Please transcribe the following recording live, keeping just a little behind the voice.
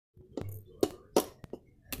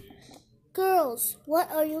Girls, what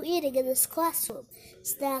are you eating in this classroom?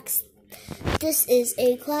 Snacks. This is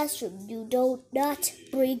a classroom. You do not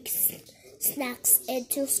bring snacks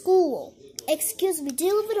into school. Excuse me, do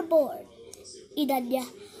you live in a board? Inanya,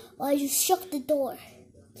 why you shut the door?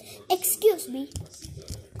 Excuse me.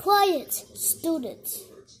 Quiet, students.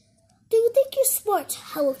 Do you think you're smart,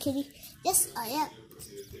 Hello Kitty? Yes, I am.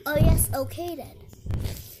 Oh yes, okay then.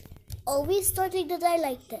 Are we starting the day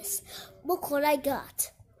like this? Look what I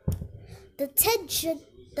got. The tension.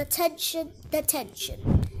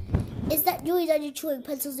 Is that you that you're chewing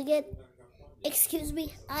pencils again? Excuse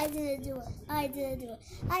me, I didn't do it.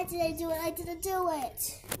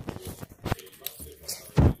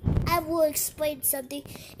 I will explain something,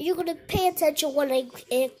 and you're going to pay attention when I'm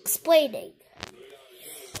explaining.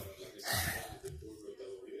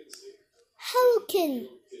 Hello Kitty,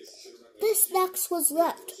 this snacks was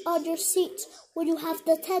left on your seat when you have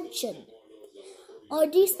detention. Are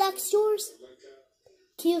these snacks yours?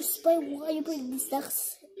 Can you explain why you bring these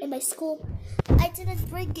snacks in my school? I didn't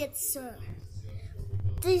bring it, sir.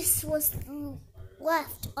 This was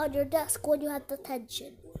left on your desk when you had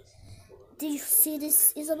detention. Did you see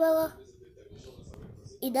this, Isabella?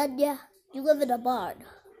 Inanya, you live in a barn.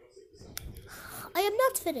 I am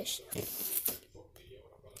not finished.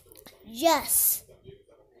 Yes.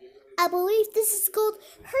 I believe this is called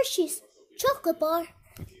Hershey's chocolate bar.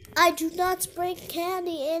 I do not bring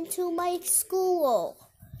candy into my school.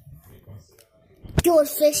 Your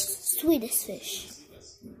fish, sweetest fish.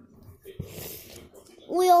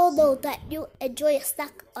 We all know that you enjoy a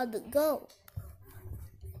snack on the go.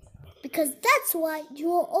 Because that's why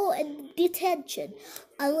you are all in detention.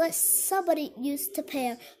 Unless somebody used to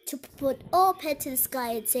pay to put all pen to the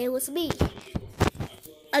sky and say it was me.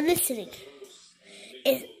 I'm listening.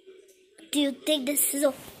 Do you think this is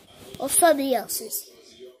of somebody else's?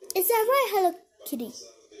 Is that right, Hello Kitty?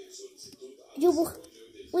 You will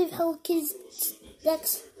leave Hello Kitty's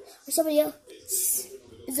next or somebody else?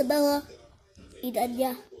 Isabella?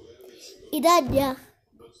 Inanya?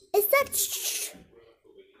 Is that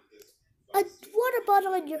a water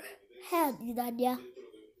bottle in your hand, Inanya?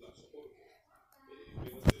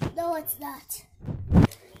 No, it's not.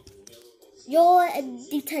 You're in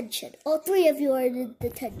detention. All three of you are in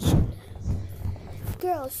detention.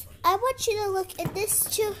 Girls, I want you to look at this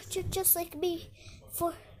too, just like me,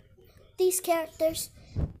 for these characters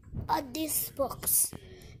on these books.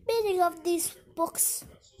 Meaning of these books,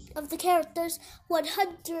 of the characters,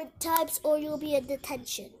 100 times or you'll be in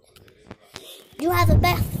detention. You have a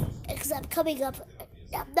math exam coming up.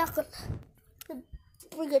 I'm not going to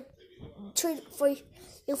bring a treat for you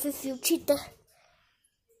if you cheat the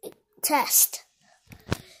test.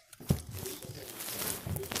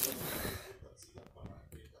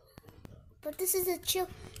 But this is a chill,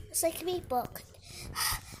 it's like me book.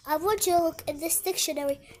 I want you to look in this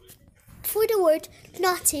dictionary for the word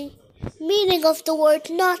naughty. Meaning of the word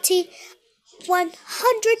naughty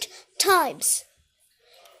 100 times.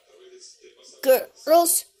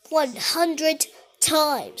 Girls, 100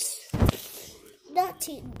 times.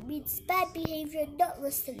 Naughty means bad behavior, not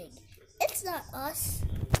listening. It's not us.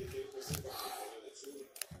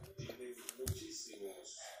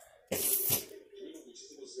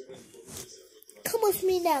 Come with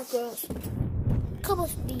me now, girls. Come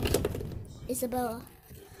with me, Isabella.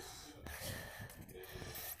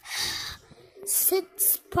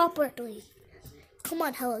 Sit properly. Come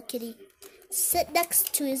on, Hello Kitty. Sit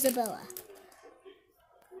next to Isabella.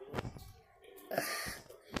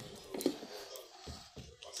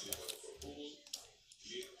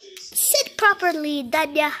 Sit properly,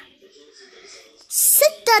 Danya.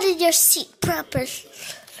 Sit down in your seat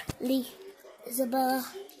properly, Isabella.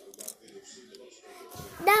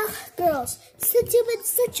 Now, girls, since you've been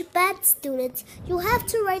such bad students, you have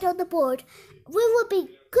to write on the board, we will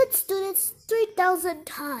be good students 3,000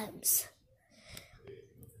 times.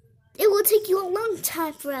 It will take you a long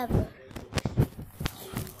time forever.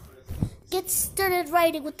 Get started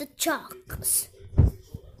writing with the chalks.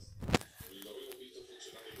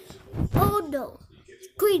 Oh no,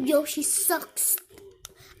 Green Yoshi sucks.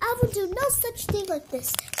 I will do no such thing like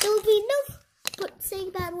this. There will be no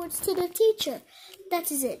saying bad words to the teacher.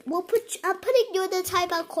 That is it. I'm putting you in the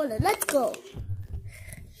timeout corner. Let's go.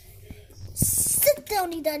 Sit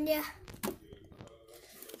down, Idanya.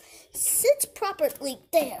 Sit properly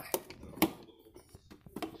there.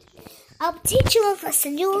 I'll teach you a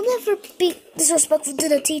lesson. You will never be disrespectful to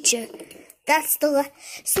the teacher. That's the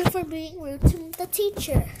lesson for being rude to the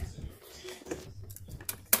teacher.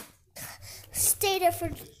 Stay there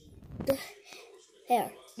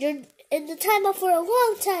You're in the timeout for a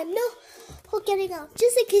long time. No Who's getting out?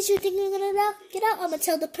 Just in case you think you're gonna get out, I'm gonna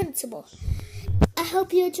tell the principal. I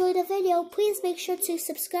hope you enjoyed the video. Please make sure to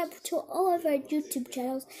subscribe to all of our YouTube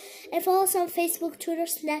channels and follow us on Facebook, Twitter,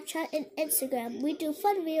 Snapchat, and Instagram. We do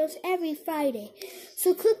fun videos every Friday.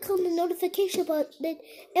 So click on the notification button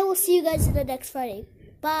and we'll see you guys in the next Friday.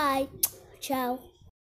 Bye. Ciao.